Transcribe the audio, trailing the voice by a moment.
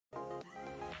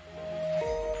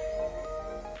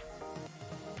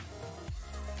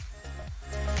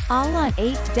All on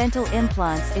 8 dental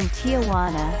implants in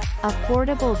Tijuana,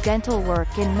 affordable dental work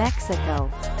in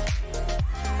Mexico.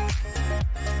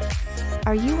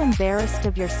 Are you embarrassed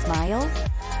of your smile?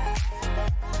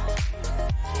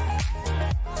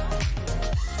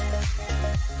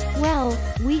 Well,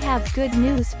 we have good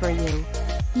news for you.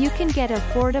 You can get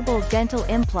affordable dental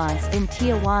implants in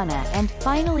Tijuana and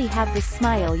finally have the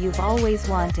smile you've always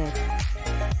wanted.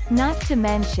 Not to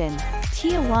mention,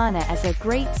 Tijuana is a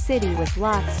great city with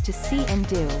lots to see and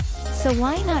do, so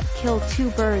why not kill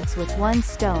two birds with one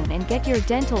stone and get your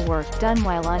dental work done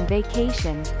while on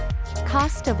vacation?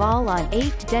 Cost of all on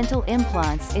 8 dental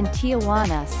implants in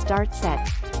Tijuana starts at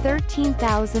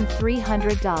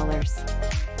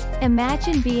 $13,300.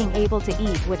 Imagine being able to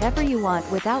eat whatever you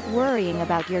want without worrying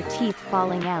about your teeth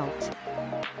falling out.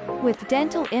 With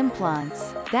dental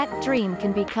implants, that dream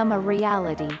can become a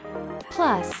reality.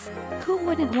 Plus, who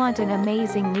wouldn't want an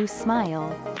amazing new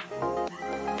smile?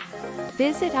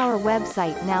 Visit our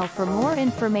website now for more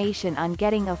information on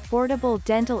getting affordable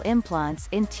dental implants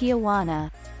in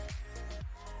Tijuana.